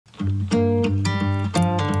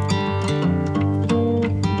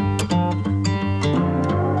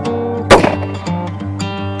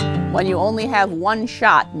When you only have one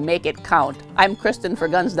shot, make it count. I'm Kristen for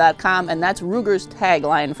Guns.com, and that's Ruger's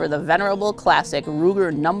tagline for the venerable classic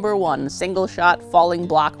Ruger #1 single-shot falling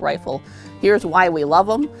block rifle. Here's why we love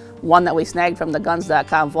them, one that we snagged from the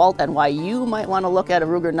Guns.com vault, and why you might want to look at a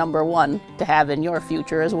Ruger #1 to have in your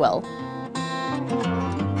future as well.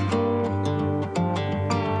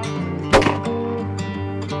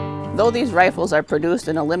 Though these rifles are produced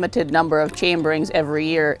in a limited number of chamberings every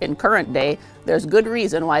year in current day, there's good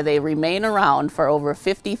reason why they remain around for over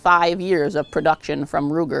 55 years of production from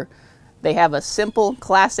Ruger. They have a simple,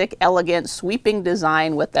 classic, elegant, sweeping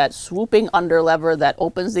design with that swooping underlever that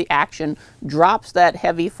opens the action, drops that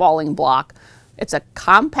heavy falling block. It's a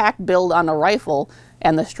compact build on a rifle,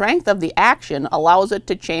 and the strength of the action allows it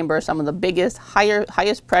to chamber some of the biggest,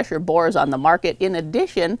 highest pressure bores on the market, in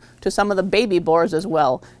addition to some of the baby bores as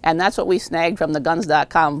well. And that's what we snagged from the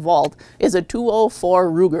Guns.com vault, is a 204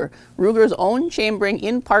 Ruger. Ruger's own chambering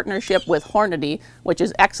in partnership with Hornady, which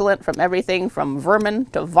is excellent from everything from vermin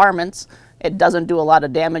to varmints. It doesn't do a lot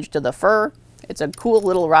of damage to the fur. It's a cool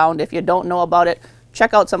little round. If you don't know about it,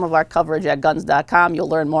 check out some of our coverage at Guns.com. You'll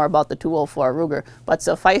learn more about the 204 Ruger. But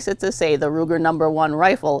suffice it to say, the Ruger #1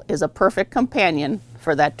 rifle is a perfect companion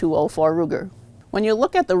for that 204 Ruger. When you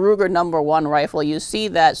look at the Ruger #1 rifle, you see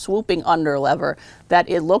that swooping underlever that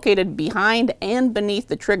is located behind and beneath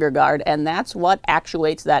the trigger guard, and that's what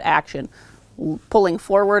actuates that action. Pulling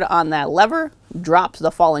forward on that lever drops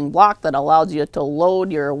the falling block that allows you to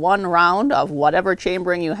load your one round of whatever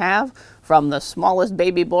chambering you have, from the smallest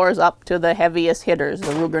baby bores up to the heaviest hitters.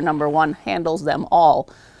 The Ruger #1 handles them all.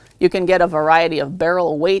 You can get a variety of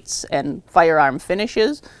barrel weights and firearm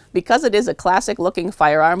finishes. Because it is a classic looking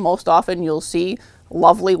firearm, most often you'll see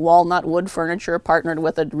lovely walnut wood furniture partnered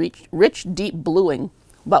with a rich deep bluing.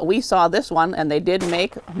 But we saw this one, and they did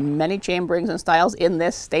make many chamberings and styles in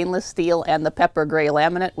this stainless steel and the pepper gray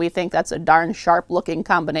laminate. We think that's a darn sharp looking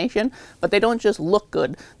combination, but they don't just look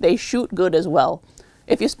good, they shoot good as well.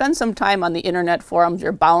 If you spend some time on the internet forums,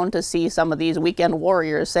 you're bound to see some of these weekend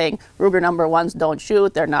warriors saying Ruger #1s don't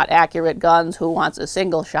shoot, they're not accurate guns, who wants a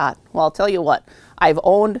single shot? Well, I'll tell you what, I've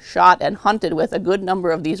owned, shot, and hunted with a good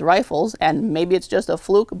number of these rifles, and maybe it's just a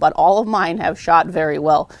fluke, but all of mine have shot very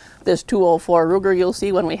well. This 204 Ruger you'll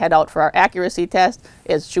see when we head out for our accuracy test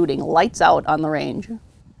is shooting lights out on the range.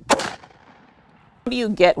 What do you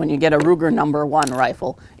get when you get a Ruger #1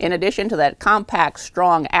 rifle? In addition to that compact,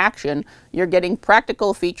 strong action, you're getting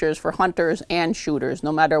practical features for hunters and shooters,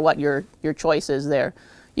 no matter what your choice is there.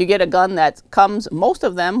 You get a gun that comes, most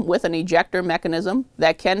of them, with an ejector mechanism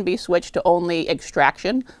that can be switched to only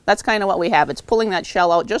extraction. That's kind of what we have. It's pulling that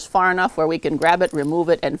shell out just far enough where we can grab it, remove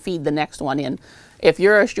it, and feed the next one in. If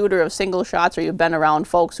you're a shooter of single shots, or you've been around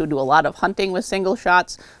folks who do a lot of hunting with single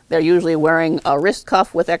shots, they're usually wearing a wrist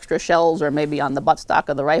cuff with extra shells, or maybe on the buttstock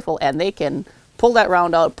of the rifle, and they can pull that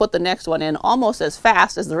round out, put the next one in almost as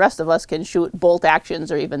fast as the rest of us can shoot bolt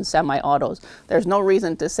actions or even semi-autos. There's no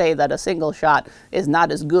reason to say that a single shot is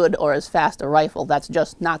not as good or as fast a rifle. That's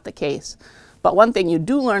just not the case. But one thing you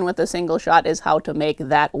do learn with a single shot is how to make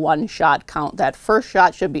that one shot count. That first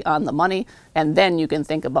shot should be on the money, and then you can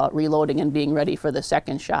think about reloading and being ready for the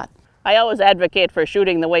second shot. I always advocate for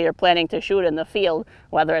shooting the way you're planning to shoot in the field,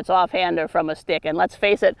 whether it's offhand or from a stick. And let's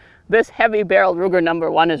face it, this heavy-barreled Ruger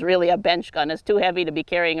 #1 is really a bench gun. It's too heavy to be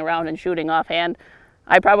carrying around and shooting offhand.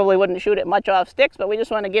 I probably wouldn't shoot it much off sticks, but we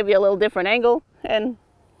just want to give you a little different angle and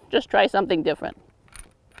just try something different.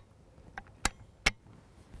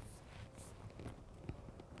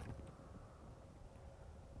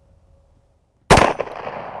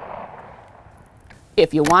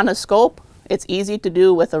 If you want a scope, it's easy to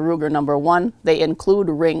do with a Ruger #1. They include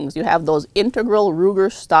rings. You have those integral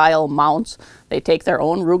Ruger style mounts. They take their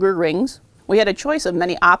own Ruger rings. We had a choice of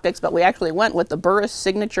many optics, but we actually went with the Burris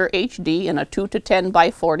Signature HD in a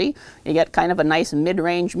 2-to-10x40. You get kind of a nice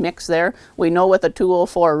mid-range mix there. We know with a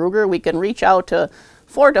 204 Ruger, we can reach out to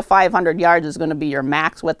 400 to 500 yards is going to be your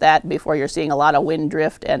max with that before you're seeing a lot of wind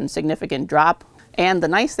drift and significant drop. And the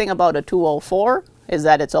nice thing about a 204 is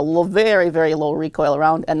that it's a very, very low recoil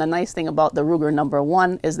round. And the nice thing about the Ruger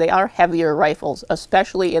 #1 is they are heavier rifles,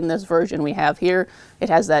 especially in this version we have here. It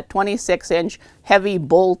has that 26-inch heavy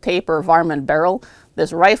bull taper varmint barrel.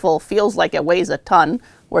 This rifle feels like it weighs a ton.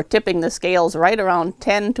 We're tipping the scales right around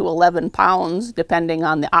 10 to 11 pounds, depending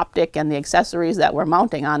on the optic and the accessories that we're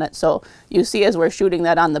mounting on it. So you see as we're shooting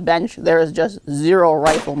that on the bench, there is just zero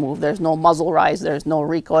rifle move. There's no muzzle rise, there's no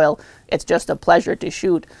recoil. It's just a pleasure to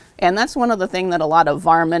shoot. And that's one of the things that a lot of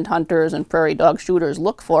varmint hunters and prairie dog shooters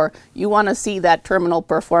look for. You want to see that terminal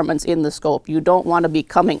performance in the scope. You don't want to be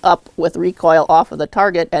coming up with recoil off of the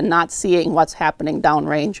target and not seeing what's happening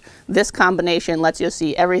downrange. This combination lets lets you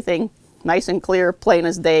see everything nice and clear, plain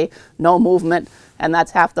as day, no movement, and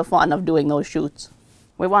that's half the fun of doing those shoots.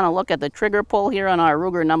 We want to look at the trigger pull here on our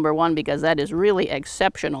Ruger #1 because that is really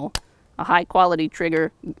exceptional. A high quality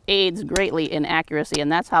trigger aids greatly in accuracy,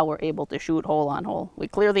 and that's how we're able to shoot hole on hole. We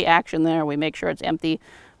clear the action there, we make sure it's empty.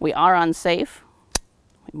 We are on safe.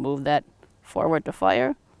 We move that forward to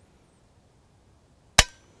fire.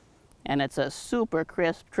 And it's a super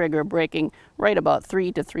crisp trigger, breaking right about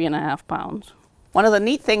 3 to 3.5 pounds. One of the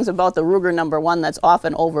neat things about the Ruger #1 that's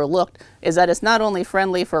often overlooked is that it's not only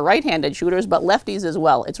friendly for right-handed shooters, but lefties as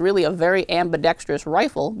well. It's really a very ambidextrous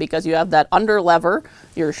rifle because you have that under lever,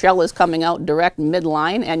 your shell is coming out direct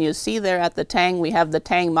midline, and you see there at the tang, we have the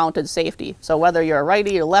tang mounted safety. So whether you're a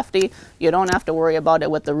righty or lefty, you don't have to worry about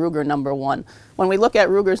it with the Ruger #1. When we look at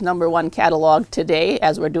Ruger's #1 catalog today,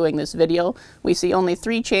 as we're doing this video, we see only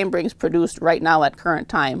 3 chamberings produced right now at current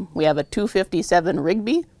time. We have a 257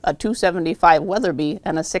 Rigby, a 275 Weatherby,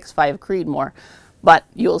 and a 6.5 Creedmoor. But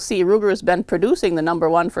you'll see Ruger has been producing the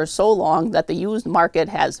 #1 for so long that the used market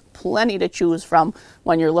has plenty to choose from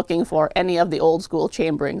when you're looking for any of the old school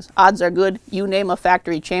chamberings. Odds are good, you name a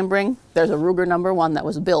factory chambering, there's a Ruger #1 that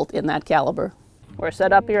was built in that caliber. We're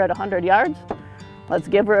set up here at 100 yards. Let's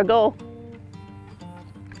give her a go.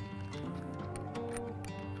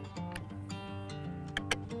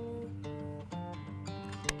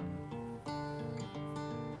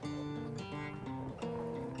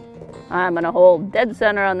 I'm going to hold dead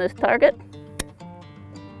center on this target.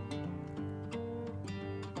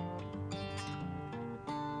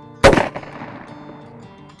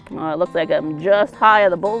 It looks like I'm just high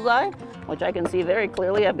of the bullseye, which I can see very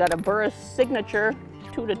clearly. I've got a Burris Signature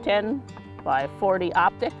 2 to 10 by 40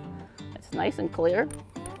 optic. It's nice and clear.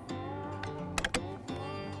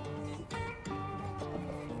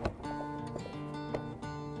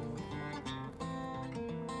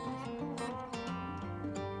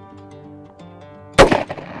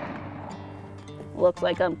 Looks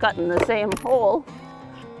like I'm cutting the same hole.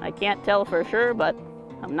 I can't tell for sure, but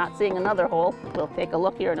I'm not seeing another hole. We'll take a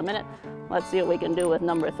look here in a minute. Let's see what we can do with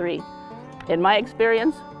 #3. In my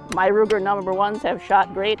experience, my Ruger #1s have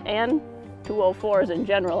shot great, and 204s in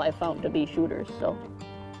general I found to be shooters. So.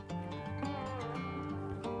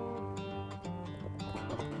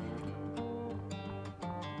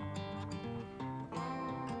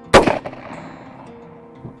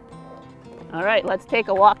 All right, let's take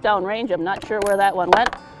a walk down range. I'm not sure where that one went.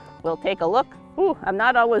 We'll take a look. Ooh, I'm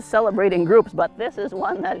not always celebrating groups, but this is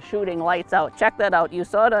one that's shooting lights out. Check that out. You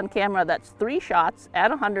saw it on camera. That's 3 shots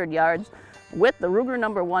at 100 yards with the Ruger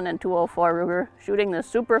 #1 and 204 Ruger, shooting the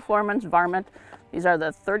Superformance Varmint. These are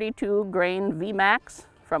the 32 grain VMAX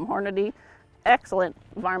from Hornady. Excellent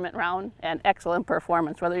varmint round and excellent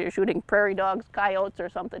performance. Whether you're shooting prairie dogs, coyotes, or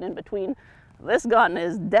something in between, this gun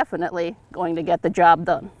is definitely going to get the job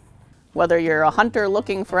done. Whether you're a hunter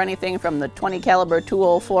looking for anything from the 20 caliber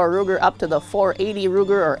 204 Ruger up to the 480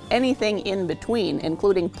 Ruger or anything in between,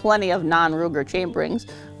 including plenty of non-Ruger chamberings,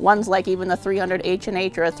 ones like even the 300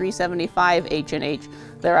 H&H or a 375 H&H.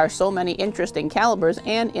 There are so many interesting calibers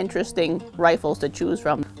and interesting rifles to choose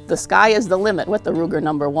from. The sky is the limit with the Ruger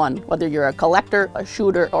 #1. Whether you're a collector, a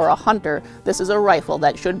shooter, or a hunter, this is a rifle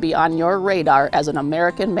that should be on your radar as an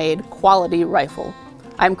American-made quality rifle.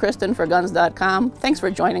 I'm Kristen for Guns.com. Thanks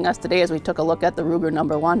for joining us today as we took a look at the Ruger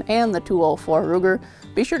 #1 and the 204 Ruger.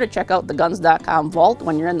 Be sure to check out the Guns.com vault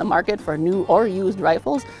when you're in the market for new or used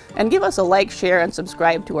rifles, and give us a like, share, and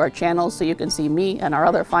subscribe to our channel so you can see me and our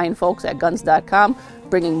other fine folks at Guns.com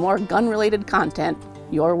bringing more gun-related content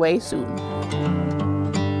your way soon.